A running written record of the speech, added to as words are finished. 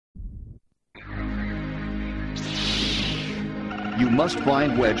You must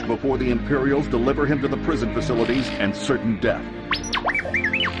find Wedge before the Imperials deliver him to the prison facilities and certain death.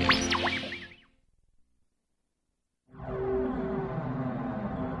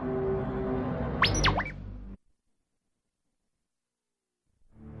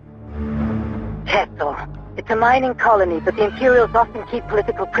 Kessel. It's a mining colony, but the Imperials often keep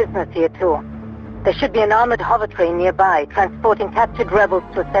political prisoners here too. There should be an armored hover train nearby, transporting captured rebels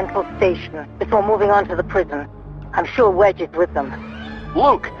to a central station before moving on to the prison. I'm sure Wedge is with them.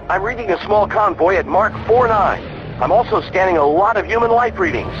 Luke, I'm reading a small convoy at Mark 49. I'm also scanning a lot of human life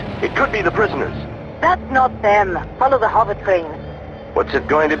readings. It could be the prisoners. That's not them. Follow the hover train. What's it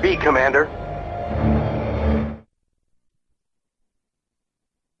going to be, Commander?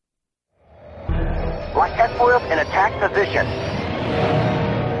 Lock S-foils in attack position.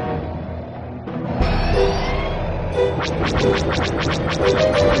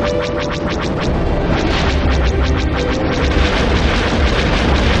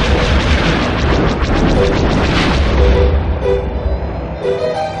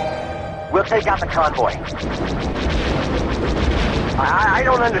 We'll take out the convoy. I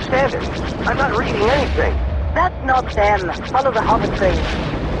don't understand it. I'm not reading anything. That's not them. Follow the hover train.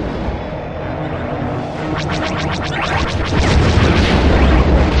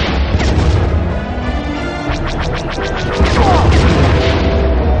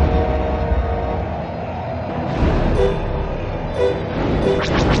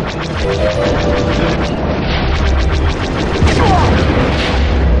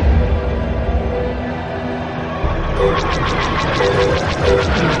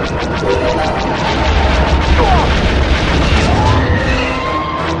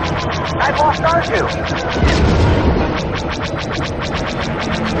 I've lost R2.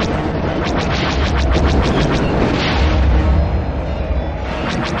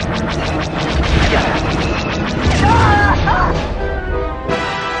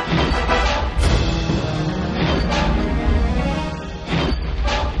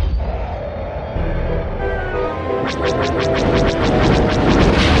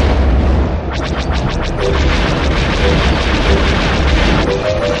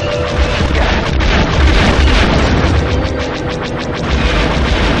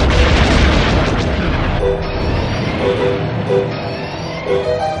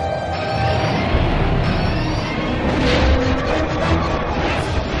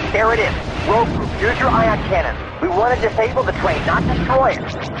 There it is. Rogue group, use your ion cannons. We want to disable the train, not destroy it.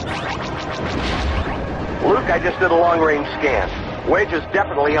 Luke, I just did a long-range scan. Wedge is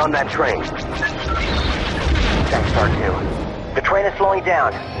definitely on that train. Thanks, R2. The train is slowing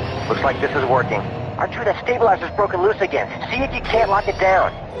down. Looks like this is working. R2, that stabilizer's broken loose again. See if you can't lock it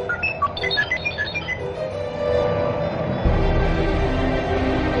down.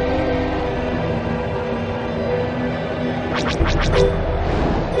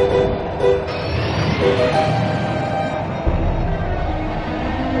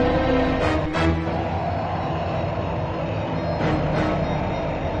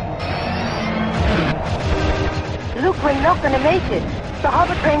 Luke, we're not going to make it. The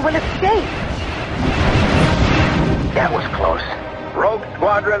hover train will escape. That was close. Rogue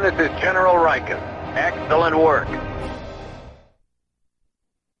Squadron, this is General Riken. Excellent work.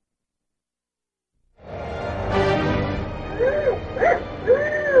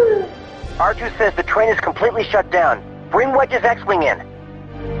 R2 says the train is completely shut down. Bring Wedge's X-Wing in.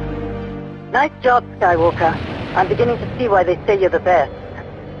 Nice job, Skywalker. I'm beginning to see why they say you're the best.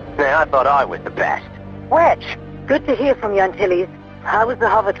 Nah, I thought I was the best. Wedge! Good to hear from you, Antilles. How was the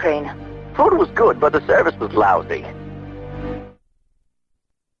hover train? Food was good, but the service was lousy.